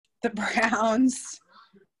The Browns.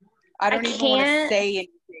 I don't even want to say anything.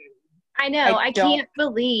 I know. I can't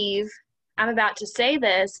believe I'm about to say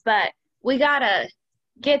this, but we got to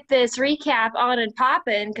get this recap on and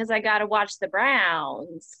popping because I got to watch the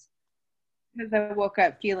Browns. Because I woke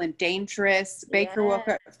up feeling dangerous. Baker woke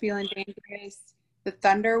up feeling dangerous. The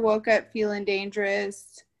Thunder woke up feeling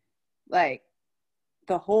dangerous. Like,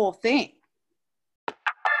 the whole thing.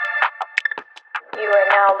 You are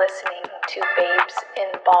now listening to Babes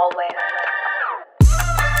in Ballland.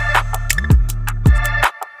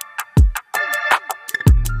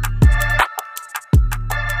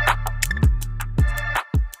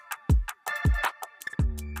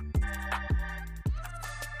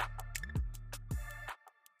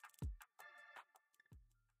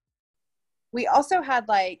 We also had,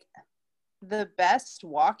 like, the best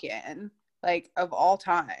walk-in, like, of all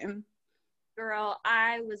time. Girl,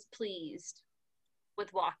 I was pleased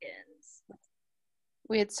with walk-ins.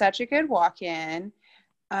 We had such a good walk-in.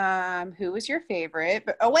 Who was your favorite?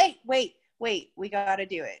 But wait. We got to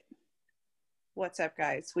do it. What's up,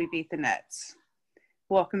 guys? We beat the Nets.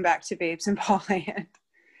 Welcome back to Babes in Ballland.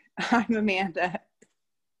 I'm Amanda.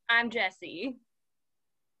 I'm Jessie.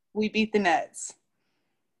 We beat the Nets.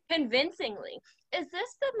 Convincingly. Is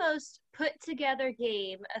this the most put-together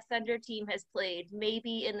game a Thunder team has played,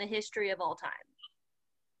 maybe in the history of all time?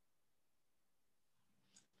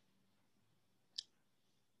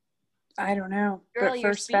 I don't know. Girl, but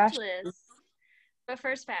you're first speechless. fashion. But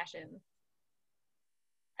first fashion.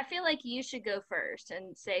 I feel like you should go first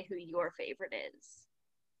and say who your favorite is.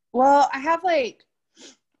 Well, I have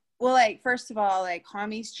first of all, like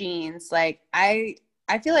Hami's jeans. Like I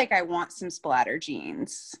feel like I want some splatter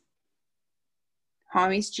jeans.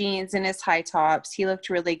 Hami's jeans and his high tops. He looked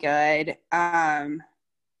really good.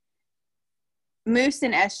 Moose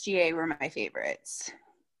and SGA were my favorites.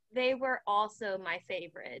 They were also my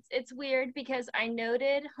favorites. It's weird because I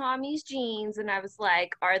noted Hami's jeans and I was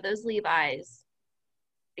like, are those Levi's?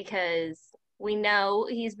 Because we know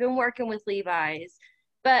he's been working with Levi's.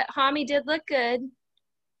 But Hami did look good.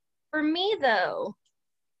 For me, though,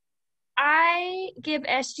 I give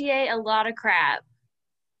SGA a lot of crap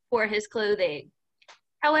for his clothing.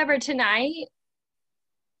 However, tonight,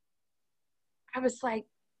 I was like,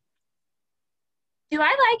 do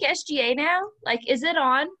I like SGA now? Like, is it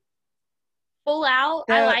on? Full out?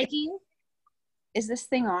 I liking? Is this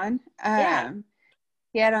thing on? Yeah.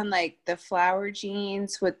 He had on, like, the flower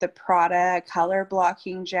jeans with the Prada color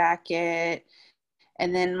blocking jacket.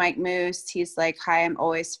 And then Mike Moose, he's like, hi, I'm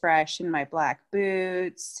always fresh in my black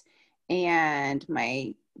boots and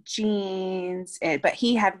my jeans. But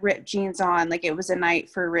he had ripped jeans on. Like, it was a night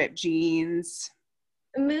for ripped jeans.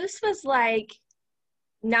 Moose was like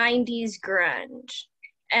 90s grunge,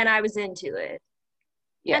 and I was into it.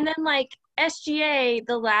 Yeah. And then, like, SGA,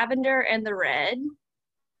 the lavender and the red,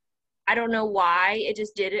 I don't know why it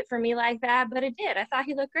just did it for me like that, but it did. I thought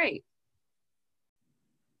he looked great.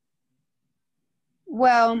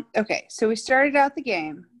 Well, okay, so we started out the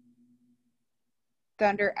game.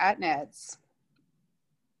 Thunder at Nets.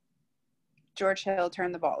 George Hill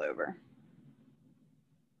turned the ball over.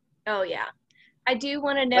 Oh, yeah. I do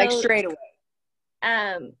want to know. Like, straight away.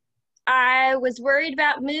 I was worried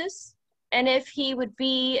about Moose, and if he would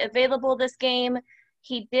be available this game.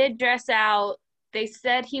 He did dress out. They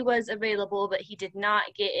said he was available, but he did not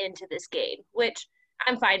get into this game, which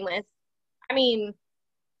I'm fine with. I mean,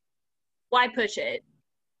 why push it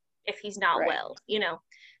if he's not well, you know?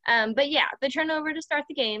 But yeah, the turnover to start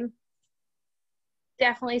the game,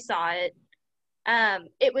 definitely saw it.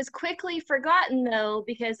 It was quickly forgotten, though,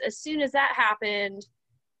 because as soon as that happened,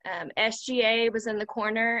 SGA was in the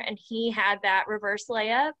corner, and he had that reverse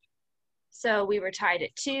layup. So we were tied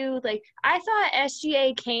at 2. Like, I thought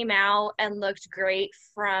SGA came out and looked great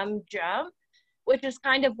from jump, which is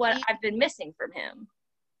kind of what I've been missing from him.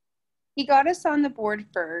 He got us on the board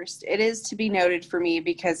first. It is to be noted for me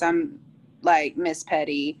because I'm, like, Miss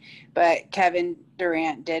Petty. But Kevin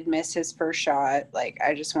Durant did miss his first shot. Like,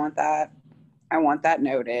 I just want that. I want that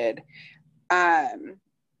noted.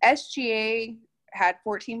 SGA had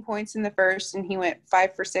 14 points in the first, and he went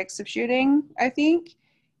 5 for 6 of shooting, I think.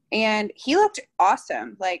 And he looked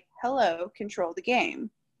awesome. Like, hello, control the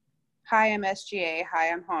game. Hi, I'm SGA.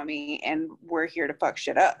 Hi, I'm Hami. And we're here to fuck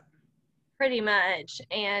shit up. Pretty much.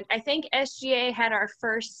 And I think SGA had our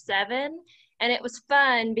first 7. And it was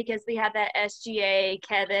fun because we had that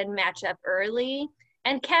SGA-Kevin matchup early.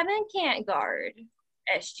 And Kevin can't guard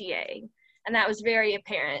SGA. And that was very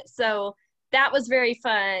apparent. So that was very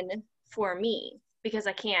fun for me because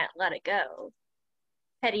I can't let it go.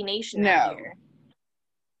 Petty Nation out here.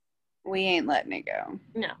 We ain't letting it go.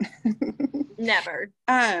 No. Never.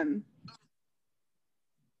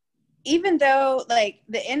 Even though, like,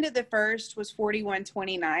 the end of the first was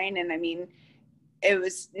 41-29, and I mean, it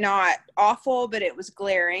was not awful, but it was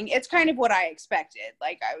glaring. It's kind of what I expected.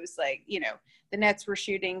 Like, I was like, you know, the Nets were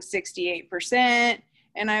shooting 68%,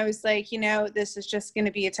 and I was like, you know, this is just going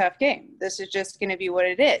to be a tough game. This is just going to be what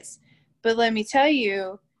it is. But let me tell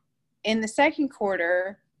you, in the second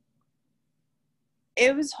quarter,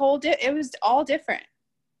 it was all different.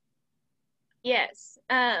 Yes.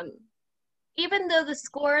 Even though the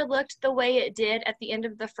score looked the way it did at the end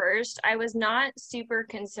of the first, I was not super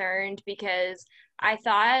concerned because I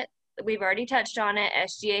thought, we've already touched on it,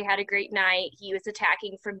 SGA had a great night. He was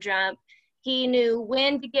attacking from jump. He knew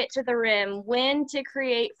when to get to the rim, when to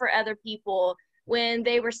create for other people. When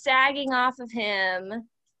they were sagging off of him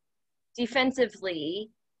defensively,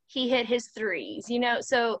 he hit his threes, you know?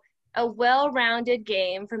 So a well-rounded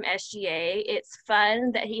game from SGA. It's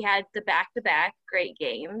fun that he had the back-to-back great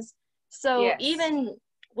games. So Yes. even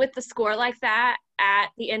with the score like that at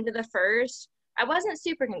the end of the first, I wasn't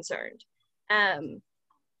super concerned.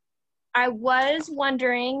 I was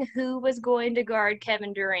wondering who was going to guard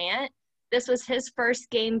Kevin Durant. This was his first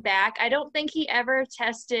game back. I don't think he ever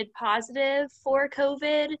tested positive for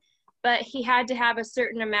COVID, but he had to have a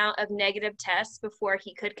certain amount of negative tests before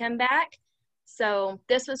he could come back. So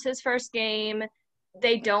this was his first game.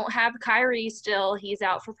 They don't have Kyrie still. He's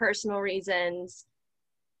out for personal reasons.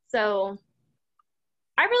 So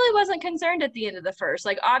I really wasn't concerned at the end of the first.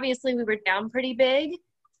 Like, obviously we were down pretty big,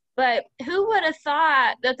 but who would have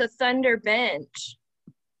thought that the Thunder bench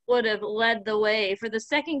would have led the way for the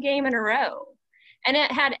second game in a row? And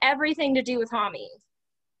it had everything to do with Hami.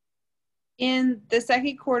 In the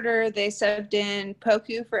second quarter, they subbed in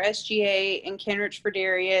Poku for SGA and Kenrich for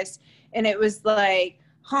Darius, and it was like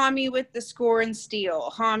Hami with the score and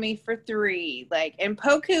steal, Hami for three, like, and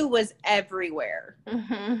Poku was everywhere.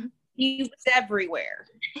 Mm-hmm. He was everywhere.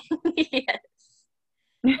 Yes.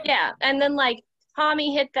 Yeah, and then like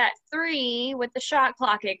Hami hit that three with the shot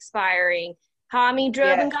clock expiring. Hami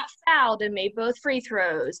drove and got fouled and made both free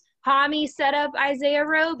throws. Hami set up Isaiah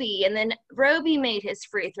Roby, and then Roby made his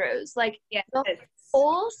free throws. Like, the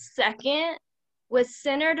whole second was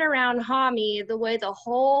centered around Hami the way the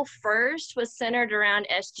whole first was centered around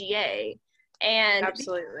SGA. And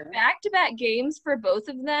absolutely, back-to-back games for both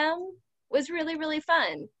of them was really, really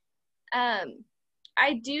fun.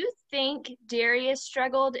 I do think Darius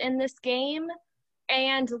struggled in this game,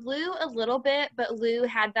 and Lou a little bit, but Lou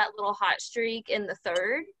had that little hot streak in the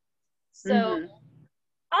third. So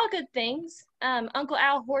all good things. Uncle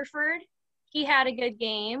Al Horford, he had a good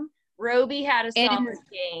game. Roby had a solid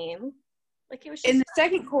game. Like, it was just in the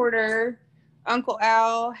second quarter, Uncle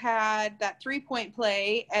Al had that 3-point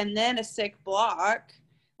play and then a sick block.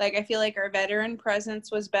 Like, I feel like our veteran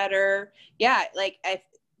presence was better. Yeah, like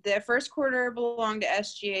the first quarter belonged to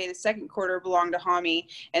SGA, the second quarter belonged to Hami,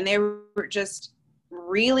 and they were just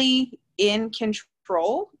really in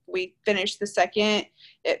control. We finished the second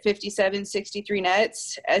at 57-63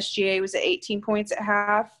 Nets. SGA was at 18 points at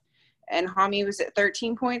half, and Hami was at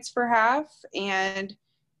 13 points for half. And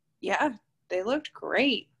yeah, they looked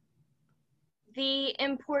great. The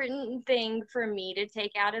important thing for me to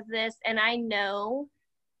take out of this, and I know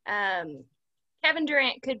Kevin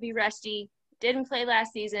Durant could be rusty, didn't play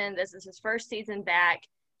last season. This is his first season back.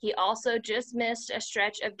 He also just missed a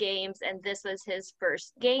stretch of games, and this was his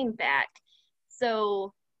first game back.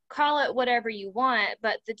 So call it whatever you want,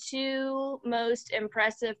 but the two most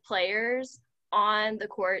impressive players on the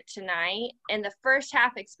court tonight, in the first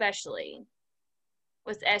half especially,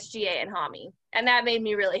 was SGA and Hami. And that made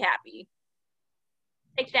me really happy.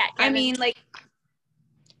 Take that, Kevin. I mean, like,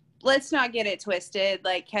 let's not get it twisted.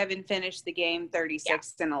 Like, Kevin finished the game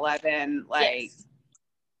 36-11. Like, yes.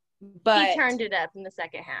 But he turned it up in the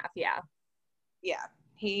second half. Yeah,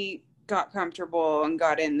 he got comfortable and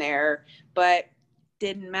got in there, but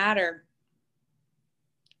didn't matter.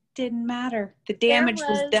 The damage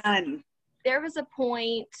was done. There was a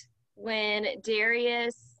point when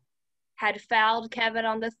Darius had fouled Kevin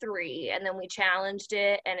on the three, and then we challenged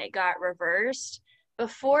it, and it got reversed.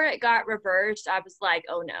 Before it got reversed, I was like,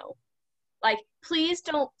 oh no. Like, please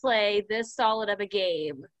don't play this solid of a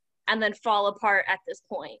game and then fall apart at this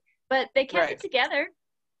point. But they kept it together.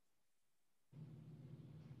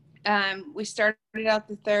 We started out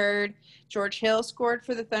the third. George Hill scored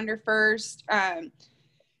for the Thunder first.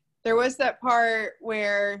 There was that part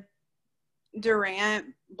where Durant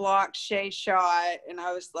blocked Shea's shot, and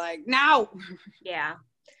I was like, no. Yeah.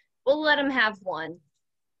 We'll let him have one.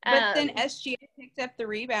 But then SGA picked up the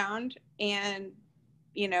rebound and,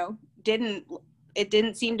 you know, didn't it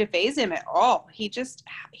didn't seem to faze him at all.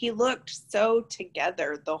 He looked so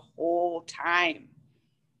together the whole time.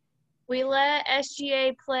 We let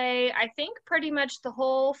SGA play, I think, pretty much the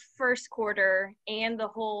whole first quarter and the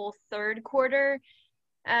whole third quarter.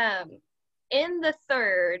 In the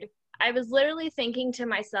third, I was literally thinking to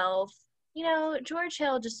myself, George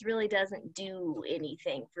Hill just really doesn't do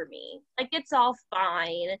anything for me. Like, it's all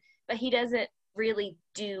fine, but he doesn't really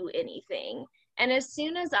do anything. And as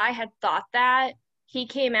soon as I had thought that, he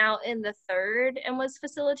came out in the third and was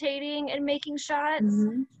facilitating and making shots.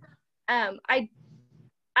 Mm-hmm.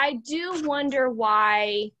 I do wonder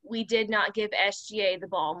why we did not give SGA the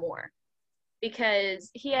ball more, because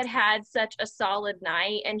he had such a solid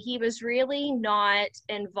night and he was really not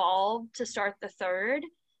involved to start the third.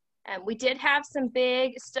 We did have some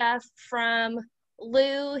big stuff from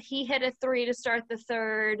Lou. He hit a 3 to start the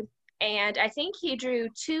third, and I think he drew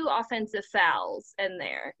 2 offensive fouls in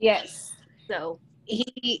there. Yes. So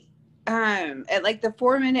he at like the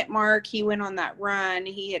 4-minute mark, he went on that run.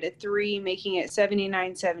 He hit a 3, making it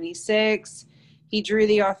 79-76. He drew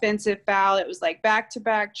the offensive foul. It was like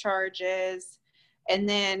back-to-back charges. And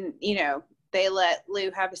then, they let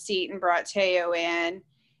Lou have a seat and brought Teo in.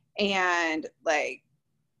 And like,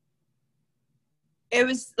 it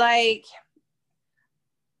was like,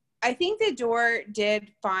 I think the door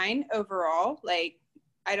did fine overall. Like,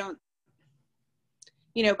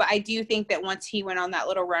 but I do think that once he went on that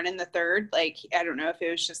little run in the third, like, I don't know if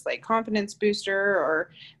it was just like confidence booster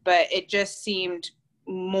but it just seemed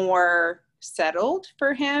more settled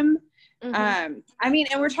for him. Mm-hmm.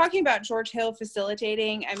 And we're talking about George Hill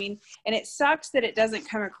facilitating. And it sucks that it doesn't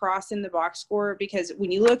come across in the box score, because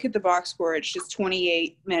when you look at the box score, it's just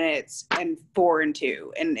 28 minutes and 4 and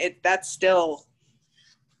 2. And that's still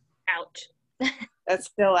ouch. That's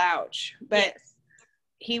still ouch. But yes.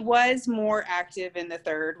 He was more active in the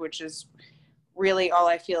third, which is really all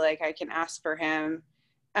I feel like I can ask for him.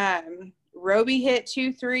 Roby hit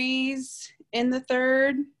 2 threes in the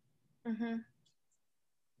third. Mm-hmm.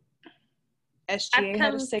 SGA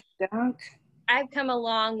had a 6 dunk. I've come a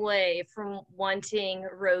long way from wanting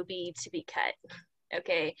Roby to be cut.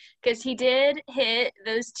 Okay, because he did hit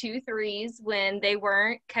those 2 threes when they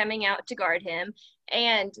weren't coming out to guard him.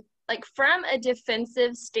 And like, from a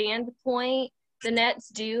defensive standpoint, the Nets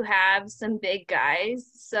do have some big guys,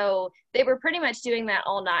 so they were pretty much doing that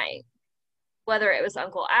all night. Whether it was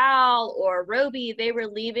Uncle Al or Roby, they were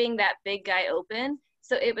leaving that big guy open.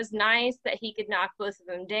 So it was nice that he could knock both of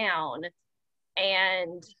them down.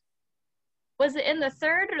 And was it in the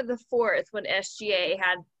third or the fourth when SGA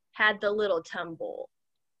had the little tumble,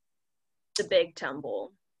 the big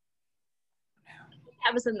tumble?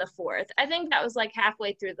 That was in the fourth. I think that was like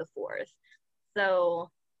halfway through the fourth. So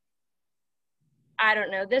I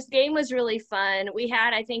don't know. This game was really fun. We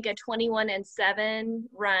had, I think, a 21-7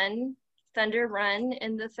 run, Thunder run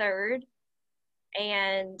in the third,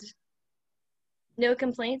 and no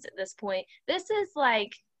complaints at this point. This is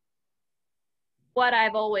like what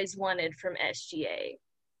I've always wanted from SGA.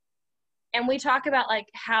 And we talk about like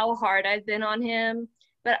how hard I've been on him,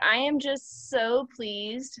 but I am just so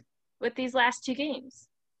pleased with these last 2 games.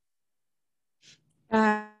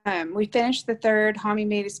 We finished the third. Hami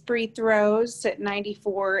made his free throws at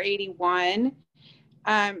 94-81.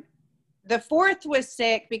 The fourth was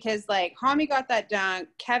sick because, like, Hami got that dunk.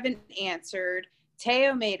 Kevin answered.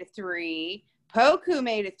 Teo made a 3. Poku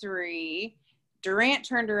made a 3. Durant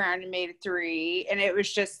turned around and made a 3. And it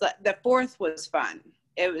was just, the fourth was fun.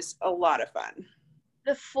 It was a lot of fun.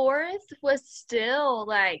 The fourth was still,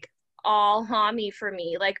 like, all Hami for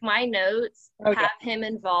me. Like, my notes have him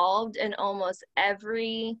involved in almost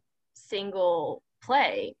every single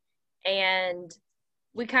play. And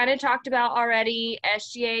we kind of talked about already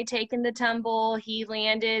SGA taking the tumble. He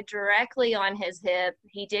landed directly on his hip.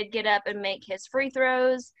 He did get up and make his free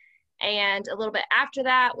throws. And a little bit after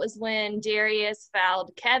that was when Darius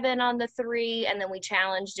fouled Kevin on the 3, and then we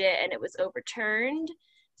challenged it and it was overturned.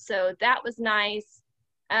 So that was nice.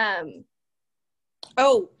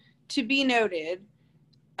 To be noted,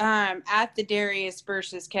 at the Darius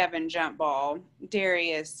versus Kevin jump ball,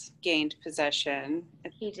 Darius gained possession.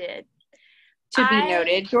 He did. To be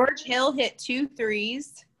noted, George Hill hit 2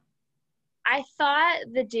 threes. I thought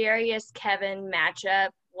the Darius-Kevin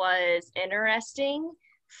matchup was interesting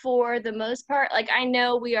for the most part. Like, I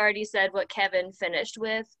know we already said what Kevin finished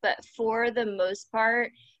with, but for the most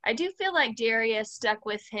part, I do feel like Darius stuck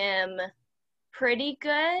with him pretty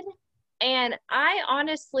good. And I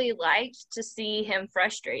honestly liked to see him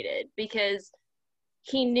frustrated because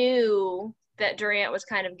he knew that Durant was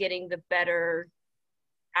kind of getting the better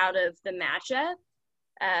out of the matchup.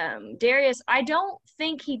 Darius, I don't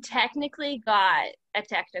think he technically got a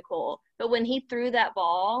technical, but when he threw that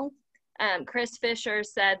ball, Chris Fisher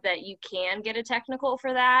said that you can get a technical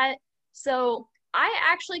for that. So I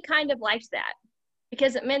actually kind of liked that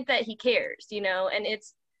because it meant that he cares, and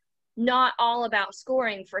it's not all about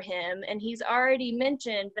scoring for him. And he's already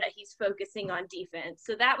mentioned that he's focusing on defense.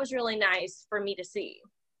 So that was really nice for me to see.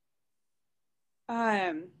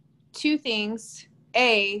 Two things.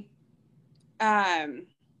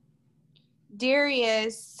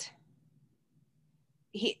 Darius,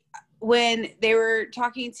 when they were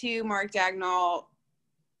talking to Mark Dagnall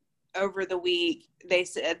over the week, he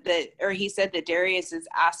said that Darius is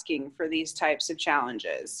asking for these types of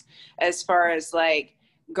challenges as far as like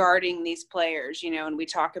guarding these players, and we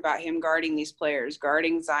talk about him guarding these players,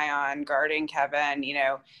 guarding Zion, guarding Kevin,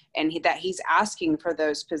 and that he's asking for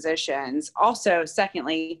those positions. Also,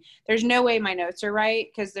 secondly, there's no way my notes are right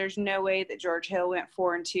because there's no way that George Hill went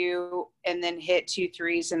 4-2 and then hit 2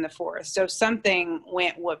 threes in the fourth. So something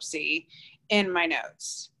went whoopsie in my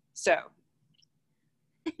notes. So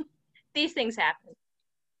these things happen.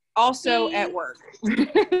 Also at work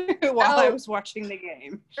while I was watching the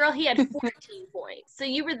game. Girl, he had 14 points. So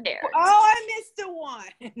you were there. Oh, I missed a one.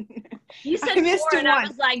 You said 4 and I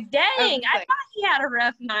was like, dang, I thought he had a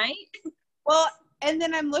rough night. Well, and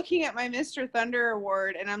then I'm looking at my Mr. Thunder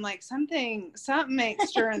award and I'm like, something ain't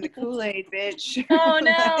stirring the Kool-Aid, bitch. Oh,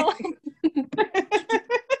 no.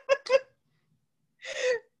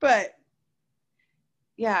 But,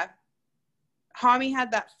 yeah. Hami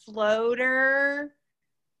had that floater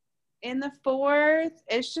in the fourth.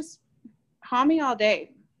 It's just Hami all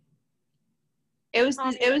day. It was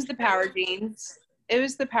the power jeans. It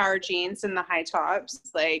was the power jeans and the high tops.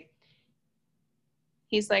 Like,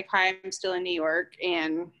 he's like, hi, I'm still in New York.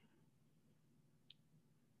 And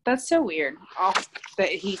that's so weird.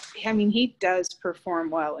 He does perform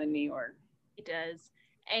well in New York. He does.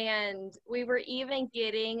 And we were even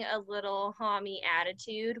getting a little Hami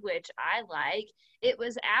attitude, which I like. It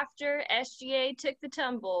was after SGA took the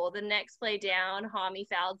tumble. The next play down, Hami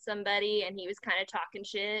fouled somebody, and he was kind of talking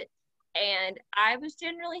shit. And I was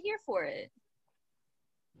generally here for it.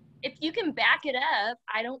 If you can back it up,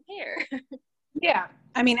 I don't care. Yeah,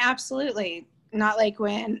 absolutely. Not like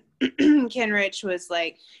when Kenrich was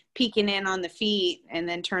like peeking in on the feet and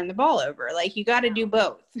then turn the ball over. Like, you got to do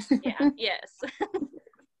both. Yeah, yes.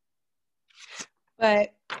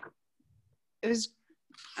 But it was,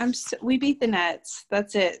 we beat the Nets.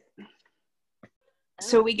 That's it.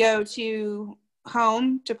 So we go to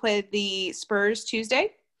home to play the Spurs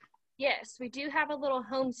Tuesday? Yes, we do have a little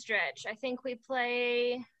home stretch. I think we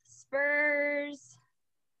play Spurs,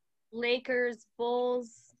 Lakers,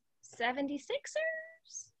 Bulls, 76ers?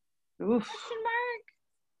 Oof. Question mark?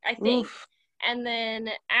 I think. Oof. And then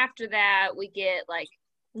after that, we get like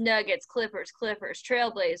Nuggets, Clippers,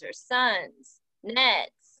 Trailblazers, Suns,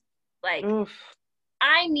 Nets. Like, oof.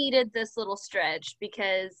 I needed this little stretch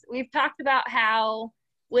because we've talked about how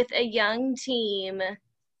with a young team,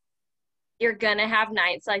 you're going to have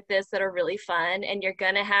nights like this that are really fun, and you're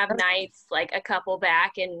going to have nights like a couple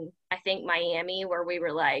back in, I think, Miami, where we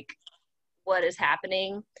were like, what is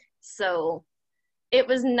happening? So it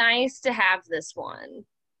was nice to have this one,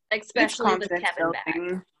 especially with Kevin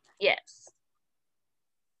back. Yes.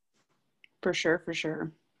 For sure.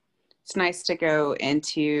 It's nice to go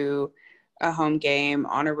into a home game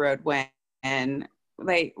on a road win, and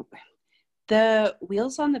like the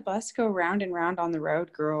wheels on the bus go round and round on the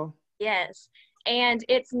road, girl. Yes. And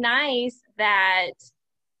it's nice that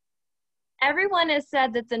everyone has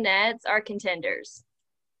said that the Nets are contenders.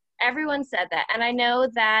 Everyone said that. And I know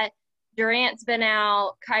that Durant's been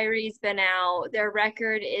out, Kyrie's been out. Their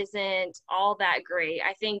record isn't all that great.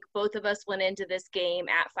 I think both of us went into this game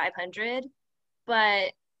at 500,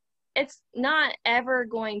 but it's not ever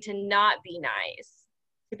going to not be nice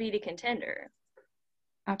to beat a contender.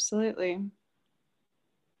 Absolutely.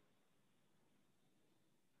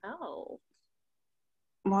 Oh.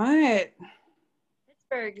 What?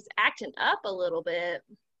 Pittsburgh's acting up a little bit.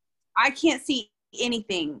 I can't see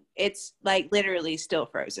anything. It's like literally still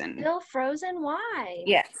frozen. Still frozen? Why?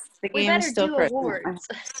 Yes. The game is still frozen. Awards.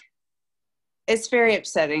 It's very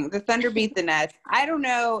upsetting. The Thunder beat the Nets. I don't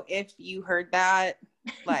know if you heard that,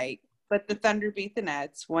 but the Thunder beat the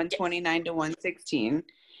Nets 129-116.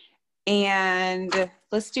 And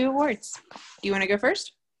let's do awards. Do you want to go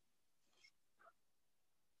first?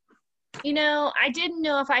 I didn't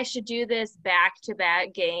know if I should do this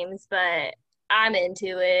back-to-back games, but I'm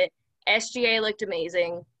into it. SGA looked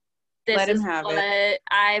amazing. this Let him is have what it.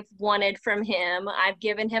 I've wanted from him. I've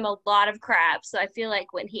given him a lot of crap. So I feel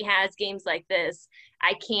like when he has games like this,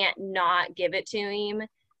 I can't not give it to him.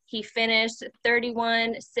 He finished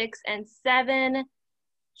 31, 6, and 7.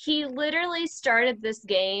 He literally started this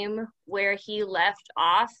game where he left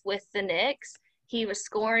off with the Knicks. He was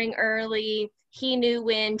scoring early. He knew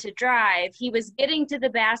when to drive. He was getting to the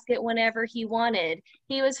basket whenever he wanted.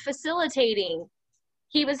 He was facilitating.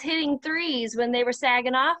 He was hitting threes when they were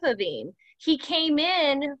sagging off of him. He came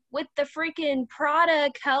in with the freaking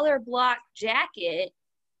Prada color block jacket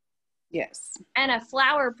Yes. and a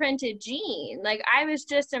flower printed jean. Like, I was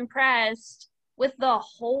just impressed with the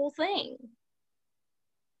whole thing.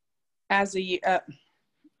 As a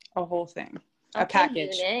whole thing, a Okay,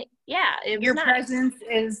 package. unit. Yeah, it was Your nice. presence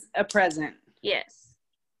is a present. Yes.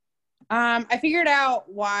 I figured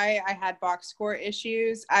out why I had box score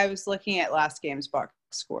issues. I was looking at last game's box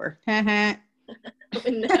score. No.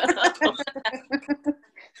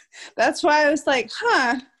 That's why I was like,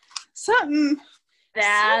 something.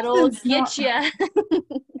 That'll something's get you.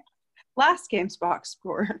 Last game's box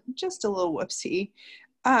score. Just a little whoopsie.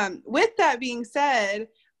 With that being said,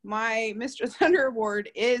 my Mr. Thunder award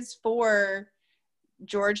is for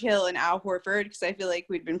George Hill and Al Horford, because I feel like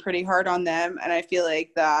we'd been pretty hard on them, and I feel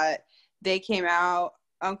like that they came out.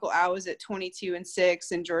 Uncle Al was at 22 and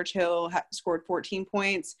 6, and George Hill scored 14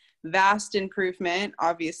 points. Vast improvement,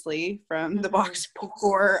 obviously, from the box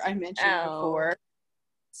score I mentioned before.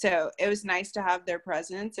 So it was nice to have their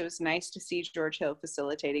presence. It was nice to see George Hill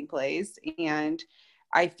facilitating plays, and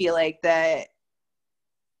I feel like that,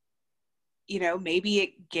 you know, maybe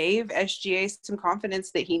it gave SGA some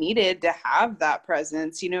confidence that he needed to have that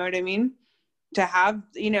presence. You know what I mean? To have,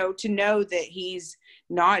 you know, to know that he's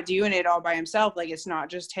not doing it all by himself. Like, it's not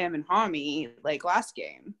just him and Hami like last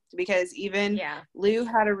game, because even Lou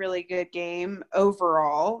had a really good game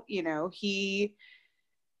overall. You know, he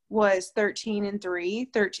was 13 and 3,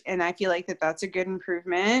 and I feel like that's a good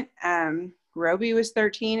improvement. Roby was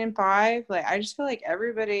 13 and 5. Like, I just feel like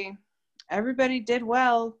everybody did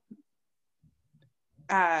well.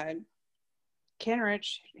 Kenrich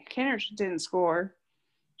didn't score.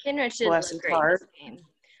 Kenrich didn't look great this game.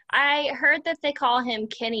 I heard that they call him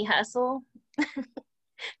Kenny Hustle.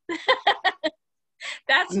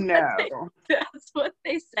 That's what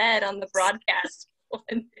they said on the broadcast.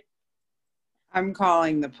 I'm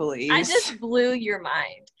calling the police. I just blew your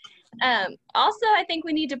mind. Also, I think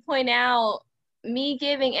we need to point out me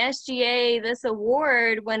giving SGA this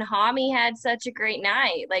award when Hami had such a great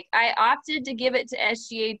night. Like, I opted to give it to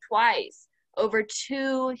SGA twice over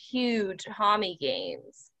 2 huge Hami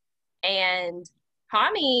games. And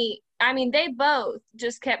Hami, I mean, they both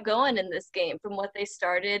just kept going in this game from what they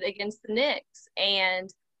started against the Knicks.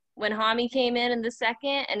 And when Hami came in the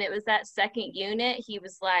second, and it was that second unit, he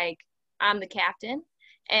was like, I'm the captain.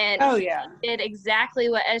 And he did exactly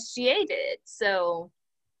what SGA did. So,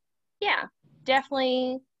 yeah,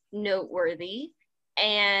 definitely noteworthy.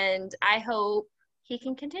 And I hope he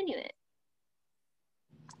can continue it.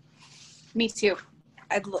 Me too.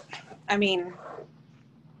 I mean,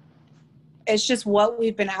 it's just what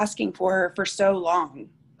we've been asking for so long.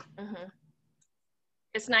 Mm-hmm.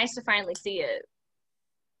 It's nice to finally see it.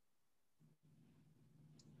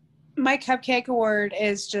 My cupcake award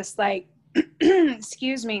is just like,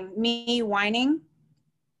 excuse me whining.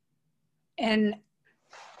 And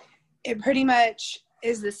it pretty much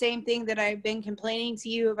is the same thing that I've been complaining to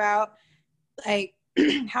you about. Like,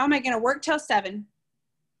 how am I going to work till 7?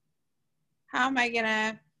 How am I going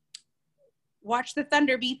to watch the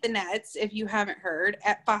Thunder beat the Nets, if you haven't heard,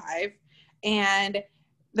 at 5? And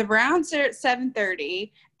the Browns are at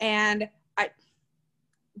 7:30. And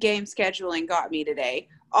game scheduling got me today.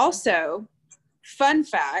 Also, fun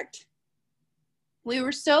fact, we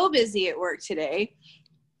were so busy at work today.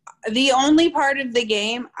 The only part of the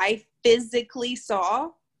game I physically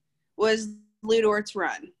saw was Lou Dort's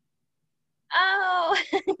run. Oh,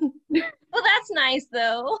 well, that's nice,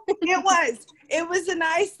 though. It was a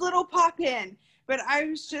nice little pop-in. But I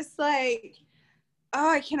was just like, oh,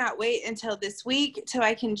 I cannot wait until this week till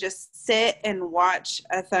I can just sit and watch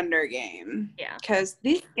a Thunder game. Yeah. Because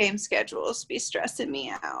these game schedules be stressing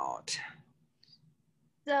me out.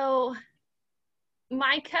 So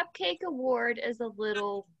my cupcake award is a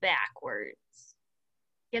little backwards,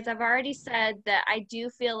 because I've already said that I do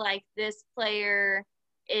feel like this player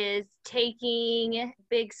is taking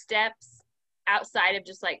big steps outside of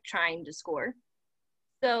just like trying to score.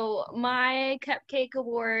 So my cupcake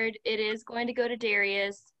award, it is going to go to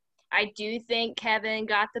Darius. I do think Kevin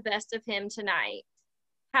got the best of him tonight.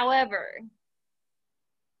 However,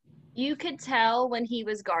 you could tell when he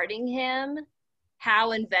was guarding him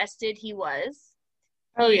how invested he was.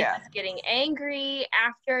 Oh, He yeah. was getting angry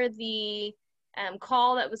after the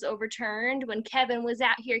call that was overturned when Kevin was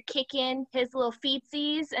out here kicking his little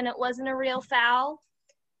feetsies and it wasn't a real foul.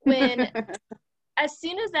 When as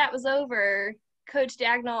soon as that was over, Coach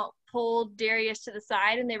Dagnall pulled Darius to the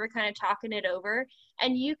side and they were kind of talking it over.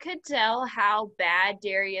 And you could tell how bad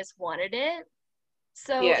Darius wanted it.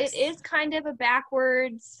 So Yes. it is kind of a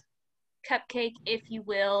backwards cupcake, if you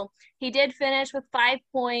will. He did finish with 5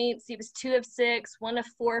 points. He was 2 of 6, 1 of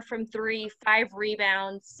 4 from 3, 5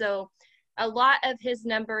 rebounds. So a lot of his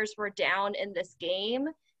numbers were down in this game,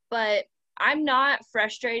 but I'm not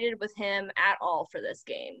frustrated with him at all for this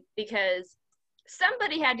game because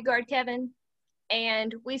somebody had to guard Kevin.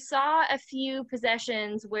 And we saw a few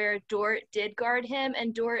possessions where Dort did guard him,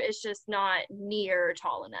 and Dort is just not near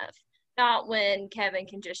tall enough. Not when Kevin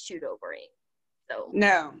can just shoot over him. So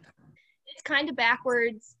No. it's kind of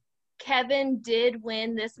backwards. Kevin did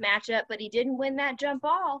win this matchup, but he didn't win that jump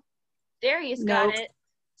ball. Darius got it.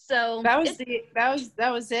 So that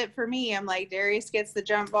was it for me. I'm like, Darius gets the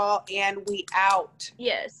jump ball and we out.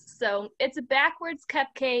 Yes. So it's a backwards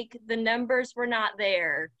cupcake. The numbers were not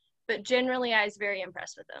there, but generally I was very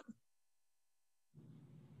impressed with them.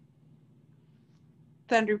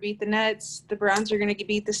 Thunder beat the Nets. The Browns are going to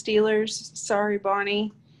beat the Steelers. Sorry,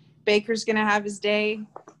 Bonnie. Baker's going to have his day.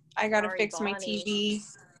 I got to fix Bonnie. my TV.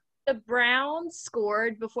 The Browns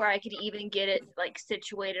scored before I could even get it like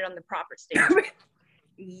situated on the proper stage.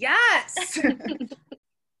 Yes.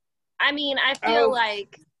 I mean, I feel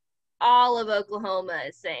like all of Oklahoma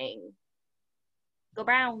is saying, "Go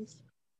Browns."